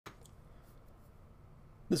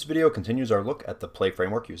This video continues our look at the Play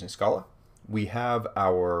framework using Scala. We have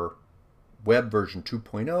our web version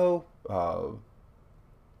 2.0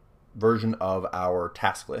 version of our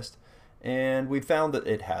task list, and we found that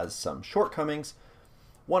it has some shortcomings.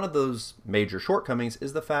 One of those major shortcomings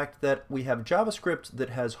is the fact that we have JavaScript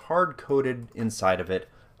that has hard-coded inside of it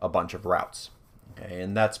a bunch of routes. Okay,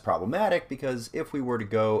 and that's problematic because if we were to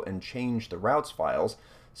go and change the routes files,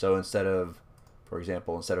 so instead of, for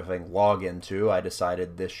example, instead of having login2, I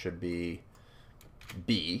decided this should be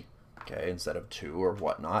B, okay, instead of 2 or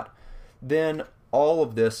whatnot, then all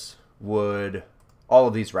of these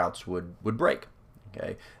routes would break,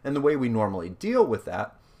 okay? And the way we normally deal with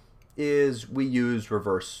that is we use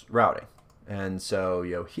reverse routing. And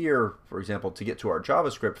so, here, for example, to get to our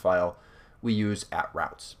JavaScript file, we use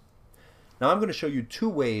 @routes. Now I'm going to show you two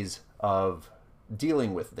ways of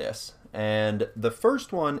dealing with this. And the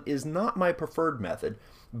first one is not my preferred method,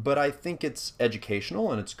 but I think it's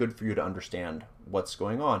educational and it's good for you to understand what's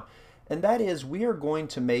going on. And that is, we are going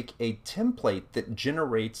to make a template that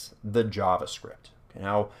generates the JavaScript. Okay,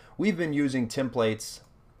 now, we've been using templates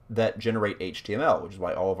that generate HTML, which is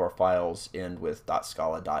why all of our files end with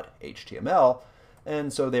 .scala.html.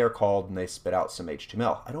 And so they are called and they spit out some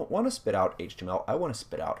HTML. I don't want to spit out HTML, I want to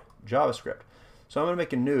spit out JavaScript. So I'm going to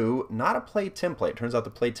make a new, not a play template. Turns out the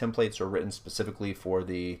play templates are written specifically for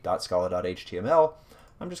the .scala.html.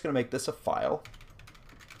 I'm just going to make this a file.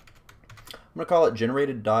 I'm going to call it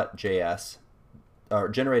generated.js or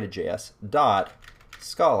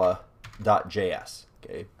GeneratedJS.scala.js.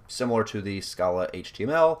 Okay, similar to the Scala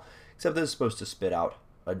HTML, except this is supposed to spit out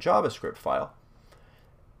a JavaScript file.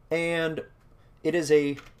 And it is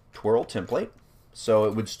a Twirl template, so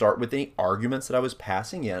it would start with any arguments that I was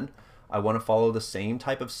passing in. I want to follow the same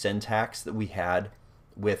type of syntax that we had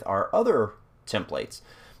with our other templates.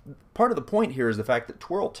 Part of the point here is the fact that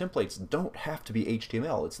Twirl templates don't have to be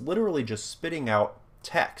HTML. It's literally just spitting out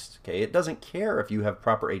text. Okay, it doesn't care if you have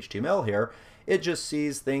proper HTML here. It just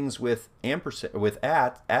sees things with ampersand, with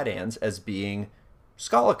add-ins as being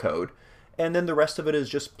Scala code, and then the rest of it is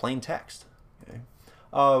just plain text. Okay,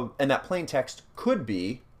 and that plain text could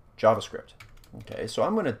be JavaScript. Okay, so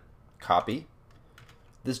I'm going to copy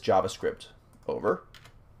this JavaScript over.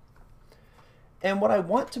 And what I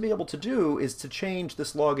want to be able to do is to change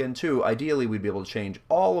this login2. Ideally, we'd be able to change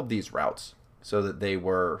all of these routes so that they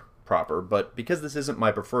were proper. But because this isn't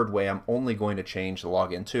my preferred way, I'm only going to change the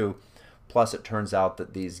login2. Plus, it turns out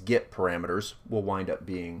that these get parameters will wind up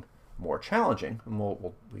being more challenging. And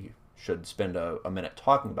we should spend a minute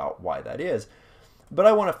talking about why that is. But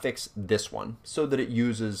I want to fix this one so that it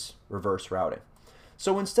uses reverse routing.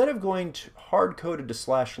 So instead of going to hard-coded to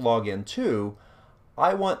 /login2,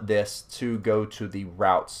 I want this to go to the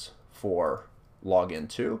routes for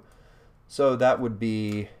login2. So that would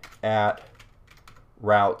be at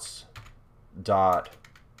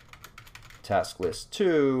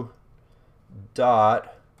routes.tasklist2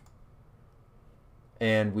 dot,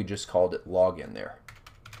 and we just called it login there.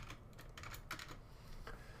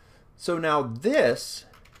 So now this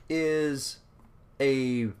is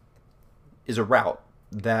a route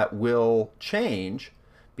that will change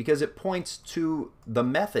because it points to the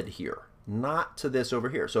method here, not to this over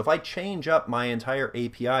here. So if I change up my entire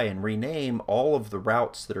API and rename all of the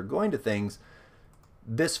routes that are going to things,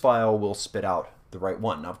 this file will spit out the right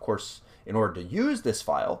one. Now, of course, in order to use this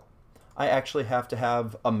file, I actually have to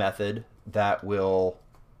have a method that will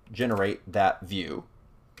generate that view.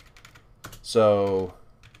 So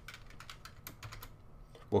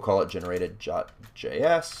we'll call it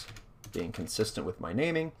GeneratedJS, being consistent with my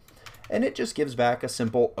naming. And it just gives back a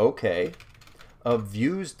simple OK of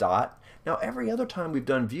views dot. Now, every other time we've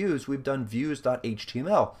done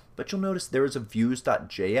views.html, but you'll notice there is a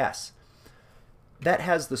views.js. That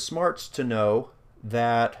has the smarts to know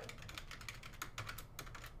that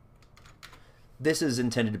this is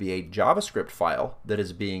intended to be a JavaScript file that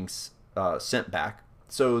is being sent back.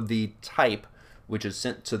 So the type, which is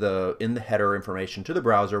sent to in the header information to the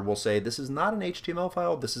browser, will say this is not an HTML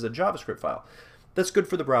file, this is a JavaScript file. That's good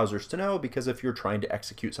for the browsers to know because if you're trying to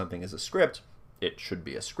execute something as a script, it should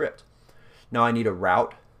be a script. Now I need a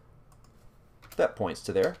route that points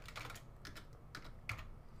to there.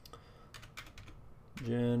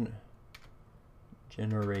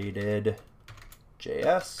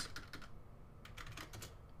 GeneratedJS,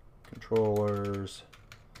 controllers,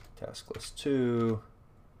 task list 2,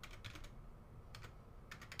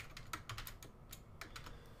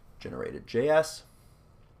 GeneratedJS.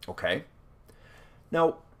 Okay.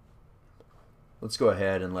 Now, let's go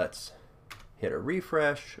ahead and let's hit a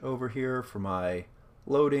refresh over here for my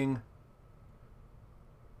loading.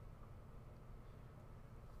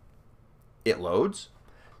 It loads.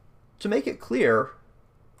 to make it clear,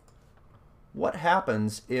 what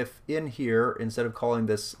happens if in here, instead of calling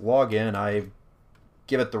this login, I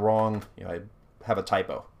give it the wrong, I have a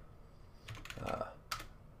typo.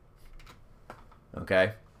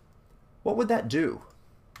 Okay, what would that do?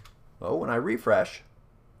 Well, when I refresh,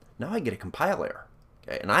 now I get a compile error.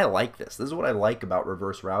 Okay, and I like this. This is what I like about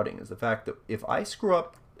reverse routing, is the fact that if I screw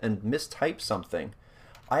up and mistype something,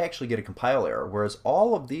 I actually get a compile error, whereas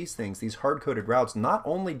all of these things, these hard-coded routes, not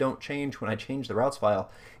only don't change when I change the routes file,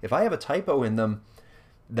 if I have a typo in them,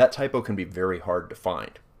 that typo can be very hard to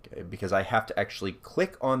find, okay, because I have to actually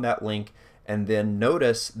click on that link and then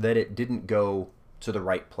notice that it didn't go to the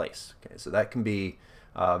right place. Okay, so that can be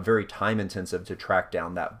very time-intensive to track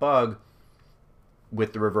down that bug.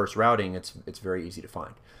 With the reverse routing, it's very easy to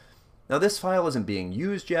find. Now this file isn't being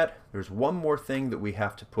used yet. There's one more thing that we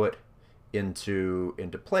have to put into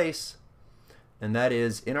place, and that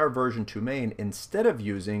is in our version 2 main, instead of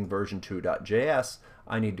using version2.js,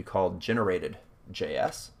 I need to call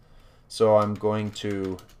GeneratedJS. So I'm going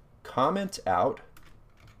to comment out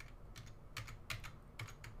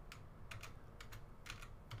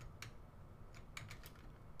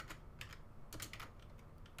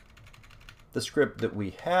the script that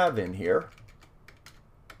we have in here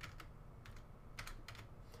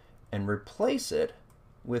and replace it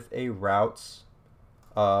with a routes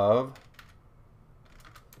of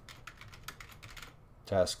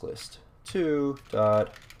task list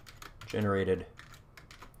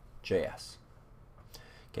 2.GeneratedJS.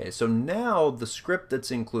 Okay, so now the script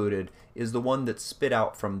that's included is the one that's spit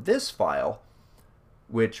out from this file,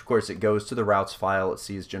 which of course it goes to the routes file, it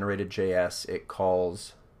sees GeneratedJS, it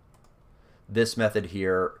calls this method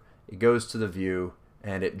here, it goes to the view,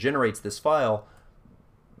 and it generates this file,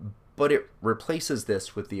 but it replaces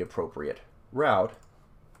this with the appropriate route.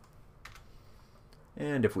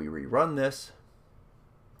 And if we rerun this,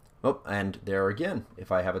 oh, and there again,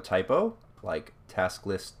 if I have a typo, like task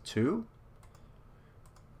list 2,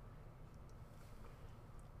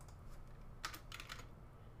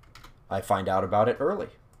 I find out about it early.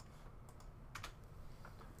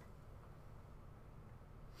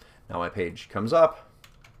 Now my page comes up,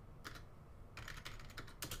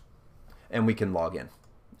 and we can log in,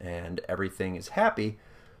 and everything is happy.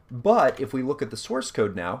 But if we look at the source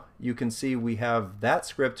code now, you can see we have that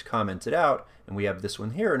script commented out, and we have this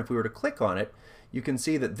one here. And if we were to click on it, you can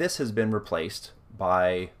see that this has been replaced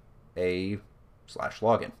by a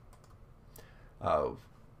 /login,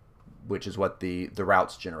 which is what the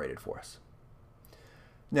routes generated for us.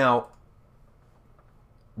 Now,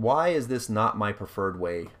 why is this not my preferred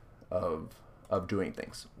way of doing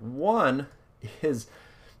things? One is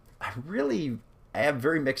I have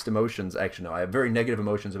very mixed emotions. Actually, no, I have very negative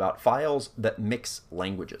emotions about files that mix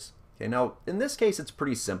languages. Okay, now in this case it's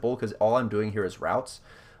pretty simple because all I'm doing here is routes.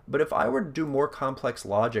 But if I were to do more complex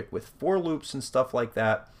logic with for loops and stuff like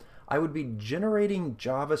that, I would be generating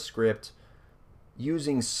JavaScript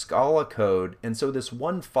using Scala code, and so this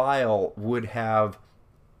one file would have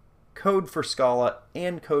code for Scala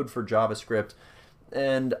and code for JavaScript.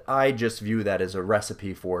 And I just view that as a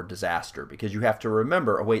recipe for disaster, because you have to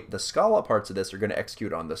remember, oh wait, the Scala parts of this are going to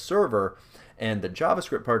execute on the server, and the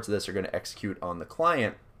JavaScript parts of this are going to execute on the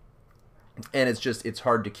client. And it's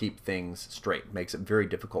hard to keep things straight. It makes it very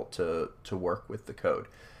difficult to work with the code.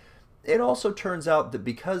 It also turns out that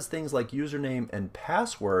because things like username and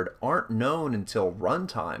password aren't known until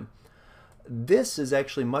runtime, this is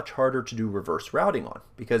actually much harder to do reverse routing on,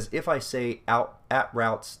 because if I say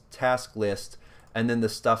 @routes task list and then the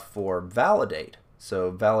stuff for validate,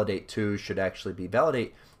 so validate2 should actually be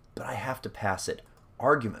validate, but I have to pass it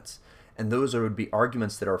arguments, and those would be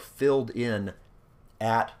arguments that are filled in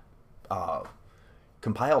at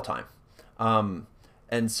compile time,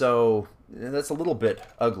 and so that's a little bit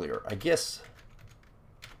uglier. I guess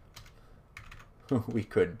we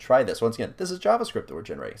could try this. Once again, this is JavaScript that we're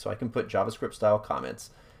generating, so I can put JavaScript style comments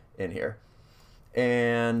in here,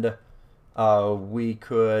 and we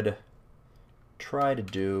could try to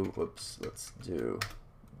do, whoops, let's do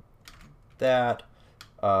that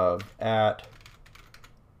at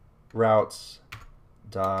routes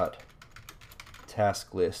dot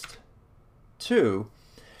task list 2.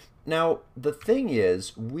 Now the thing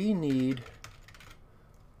is, we need,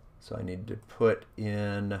 so I need to put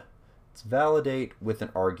in, let's validate with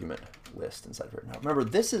an argument list inside of here. Now remember,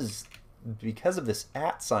 this is, because of this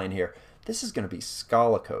 @ sign here, this is going to be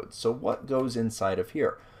Scala code. So what goes inside of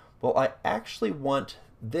here? Well, I actually want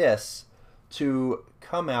this to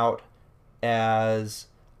come out as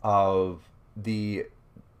of the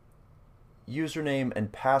username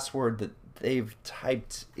and password that they've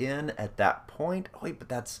typed in at that point. Oh, wait, but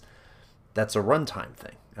that's a runtime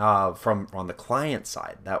thing. from on the client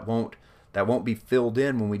side. That won't be filled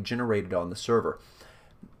in when we generate it on the server.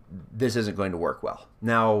 This isn't going to work well.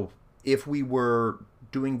 Now, if we were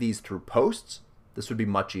doing these through posts, this would be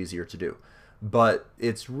much easier to do. But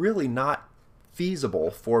it's really not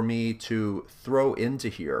feasible for me to throw into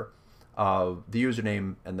here the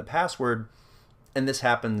username and the password, and this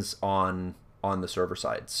happens on the server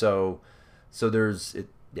side. So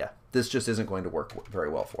this just isn't going to work very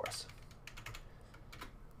well for us.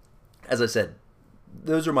 As I said,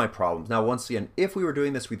 those are my problems. Now, once again, if we were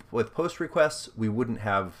doing this with post requests, we wouldn't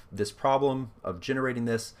have this problem of generating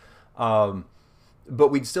this, but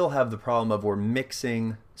we'd still have the problem of we're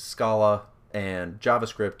mixing Scala and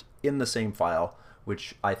JavaScript in the same file,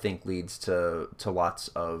 which I think leads to lots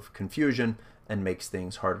of confusion and makes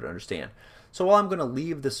things harder to understand. So while I'm going to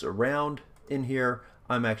leave this around in here,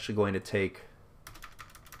 I'm actually going to take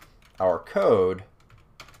our code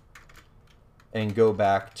and go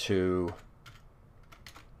back to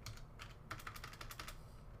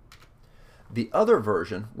the other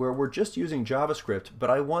version where we're just using JavaScript, but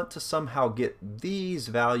I want to somehow get these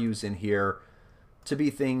values in here to be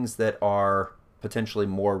things that are potentially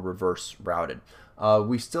more reverse routed.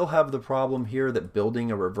 We still have the problem here that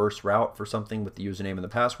building a reverse route for something with the username and the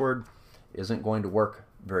password isn't going to work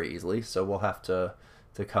very easily, so we'll have to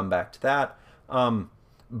come back to that.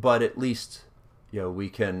 But at least we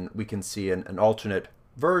can see an alternate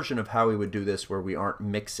version of how we would do this where we aren't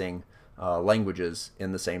mixing languages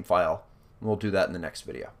in the same file. We'll do that in the next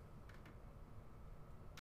video.